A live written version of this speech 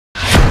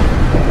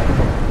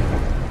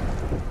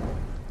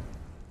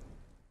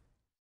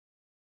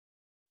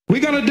We're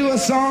gonna do a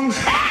song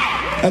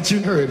that you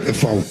heard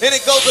before. And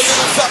it goes a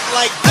little something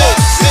like this.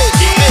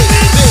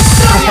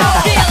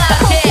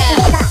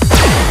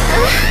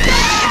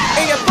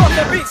 And you thought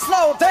the beat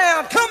slow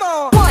down, come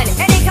on. One,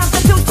 and it comes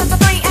to two, to the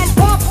three, and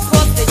pump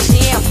the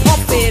jam,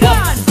 pump it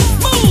up.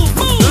 Move,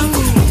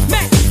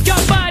 make your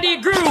body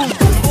groove.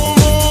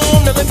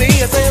 Never be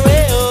a same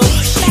way.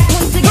 Back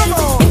once again.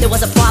 If there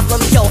was a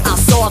problem, yo, I'll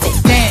solve it.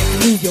 Damn,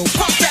 move your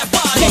pump that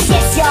body. Yes,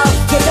 yes, y'all,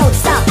 you don't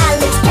stop,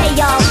 Alex, hey,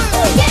 y'all.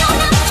 Get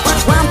on up.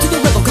 Rhyme to the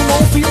rhythm, come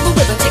on, feel the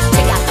rhythm.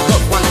 Check out the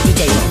hook, one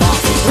DJ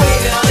Bogo.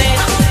 Wait a minute,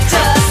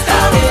 just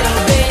a little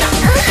bit.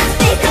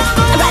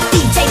 I got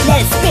DJ, let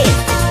it spin.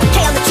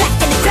 Hey, on the track,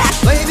 and the track.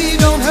 Baby,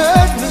 don't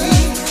hurt me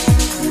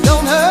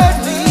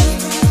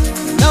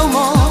no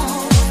more.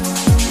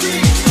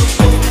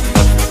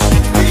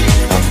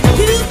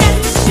 You got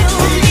to show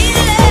me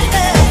love.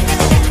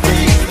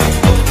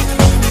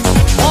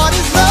 What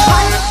is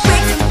love?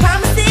 Breaking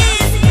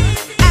promises,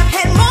 I've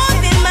had more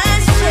than my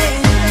share.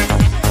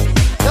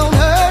 Don't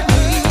hurt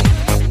me.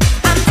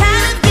 I'm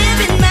tired of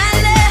giving my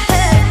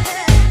love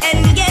and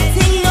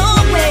getting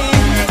nowhere,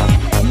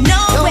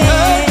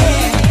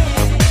 nowhere.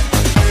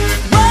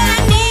 What I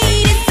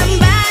need is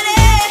somebody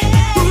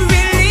who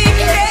really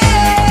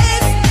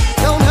cares.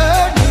 Don't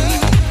hurt me.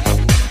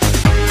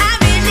 I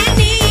really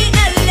need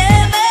a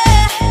lover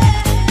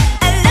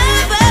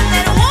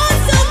that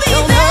wants to be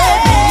there.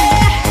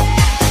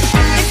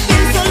 It's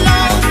been so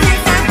long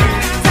since I've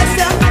touched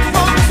a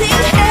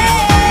haunting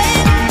hand.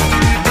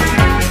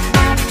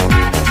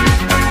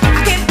 I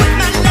can't put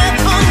my love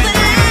on the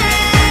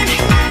line.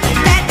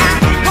 That I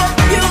hope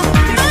you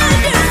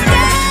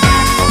understand.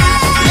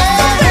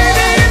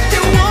 Baby, if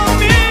you want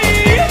me,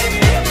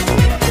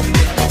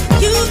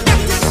 You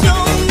got to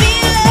show me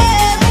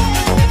love.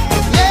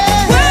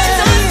 Words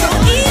are so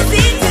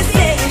easy to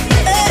say.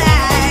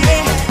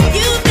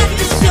 You got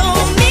to show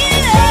me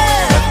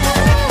love.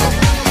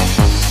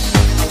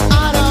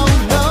 I don't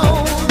know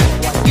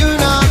why you're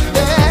not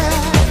there.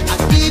 I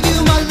give you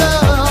my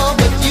love,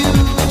 but you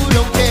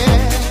don't care.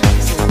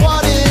 So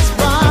what is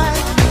right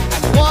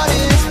and what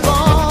is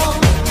wrong?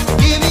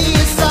 Give me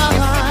a sign.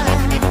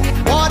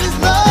 What is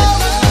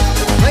love?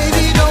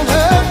 Baby, don't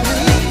hurt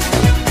me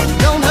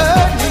no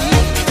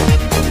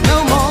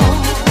more.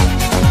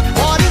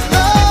 What is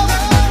love?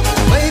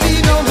 Baby,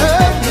 don't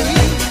hurt me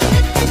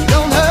no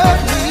more.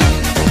 What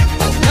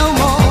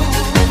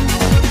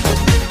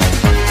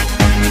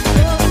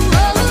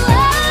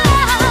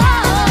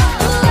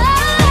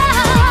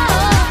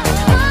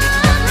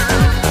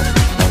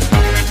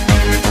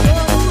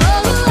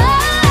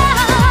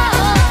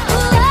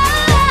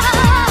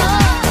is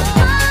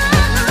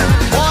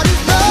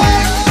love?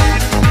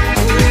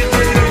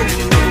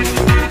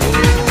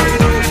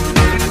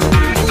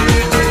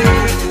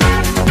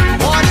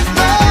 What is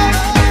love?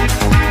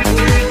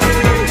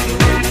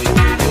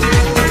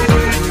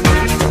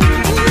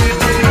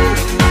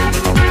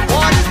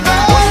 What is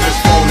love? What's this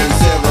phone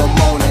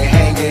ceremony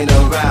hanging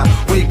around?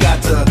 We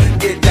got to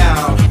get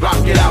down,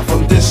 rock it out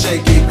from this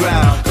shaky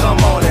ground. Come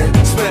on and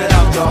spit it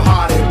out your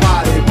heart and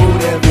body,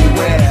 boot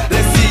everywhere.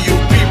 Let's see you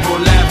people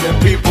laughing,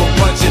 people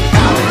punching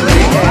out in the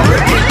air.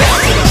 Get down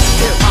to the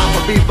hip hop,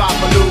 a bebop,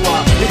 a lua.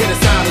 You hear the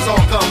sound, it's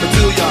all coming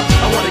to ya.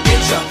 I wanna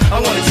get ya, I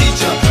wanna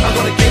teach ya. I'm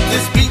gonna get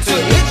this beat to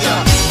hit ya.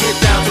 Get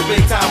down to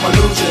big time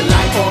illusion,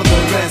 like all the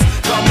rest.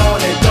 Come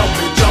on and dump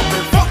it, jump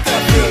it, fuck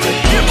that feeling.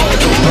 Give all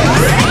the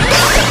rest.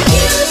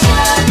 You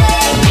should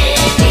make me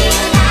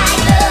feel like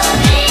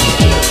loving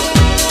you.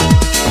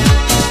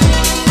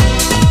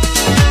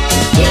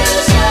 You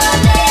should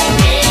make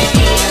me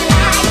feel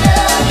like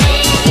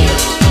loving you.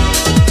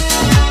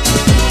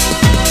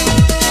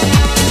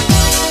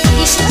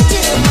 You should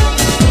do.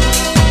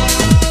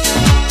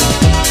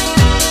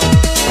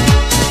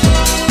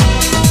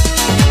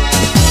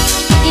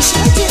 You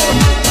should do.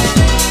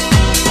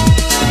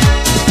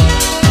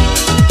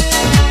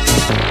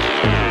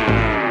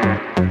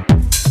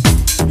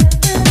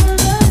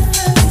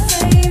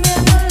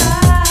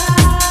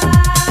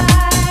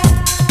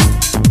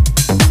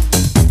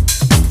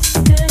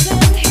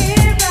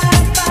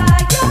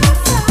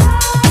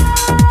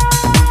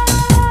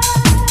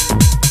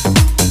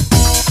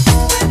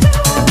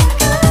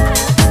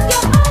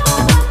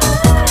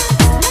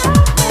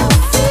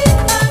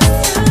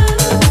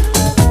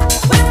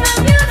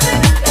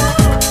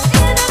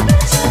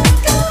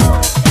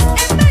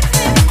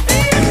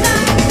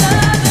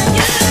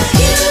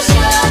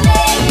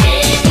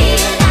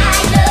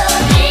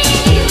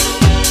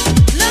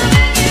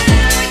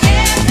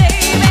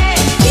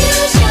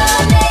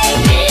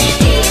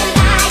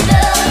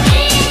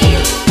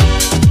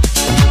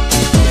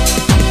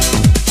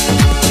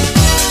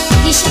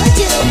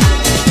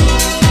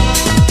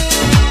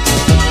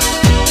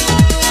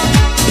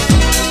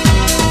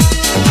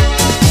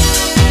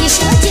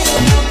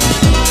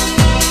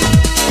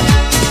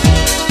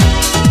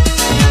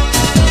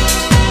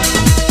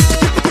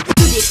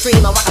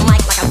 Extreme, I rock a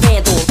mic like a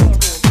vandal.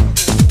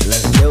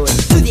 Let's do it.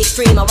 To the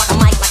extreme, I rock a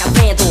mic like a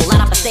vandal.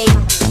 Light up the stage.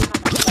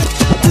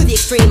 To the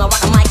extreme, I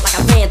rock a mic like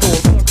a vandal.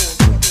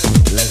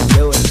 Let's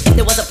do it.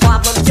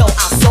 problem, yo,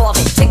 I'll solve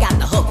it. Check out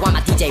the hook while my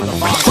DJ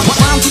revolves.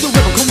 Round to the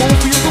rhythm, come on,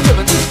 feel the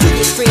rhythm. To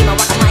the extreme, I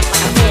rock a mic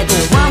like a handle.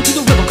 Round to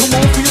the rhythm, come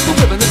on, feel the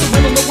rhythm. It's a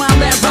rhythm around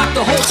that rock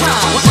the whole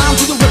time. Round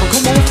to the rhythm,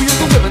 come on, feel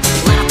the rhythm.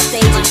 Line up the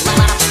stage,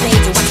 line up the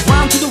stage, and watch.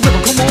 Round to the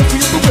rhythm, come on,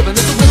 feel the rhythm.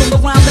 It's a rhythm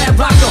around that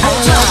rock the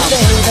whole time.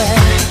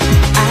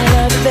 I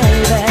love you,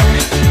 baby.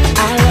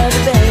 I love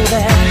you,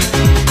 baby.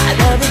 I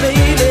love you,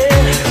 baby.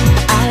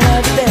 I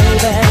love you,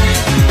 baby.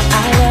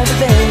 I love you,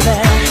 baby.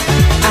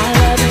 I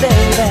love you,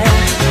 baby.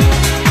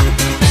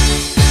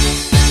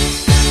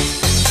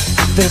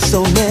 There's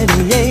so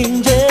many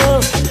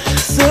angels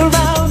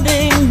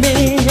surrounding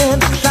me,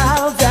 and the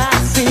clouds I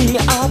see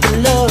are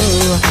below,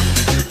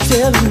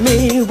 telling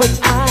me what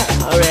I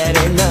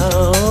already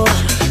know.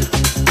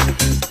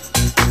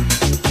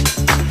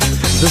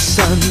 The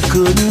sun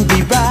couldn't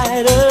be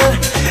brighter,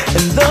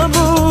 and the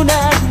moon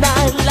at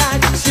night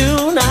like a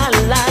tune I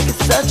like.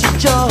 It's such a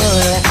joy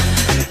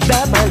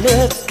that my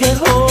lips can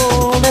hold.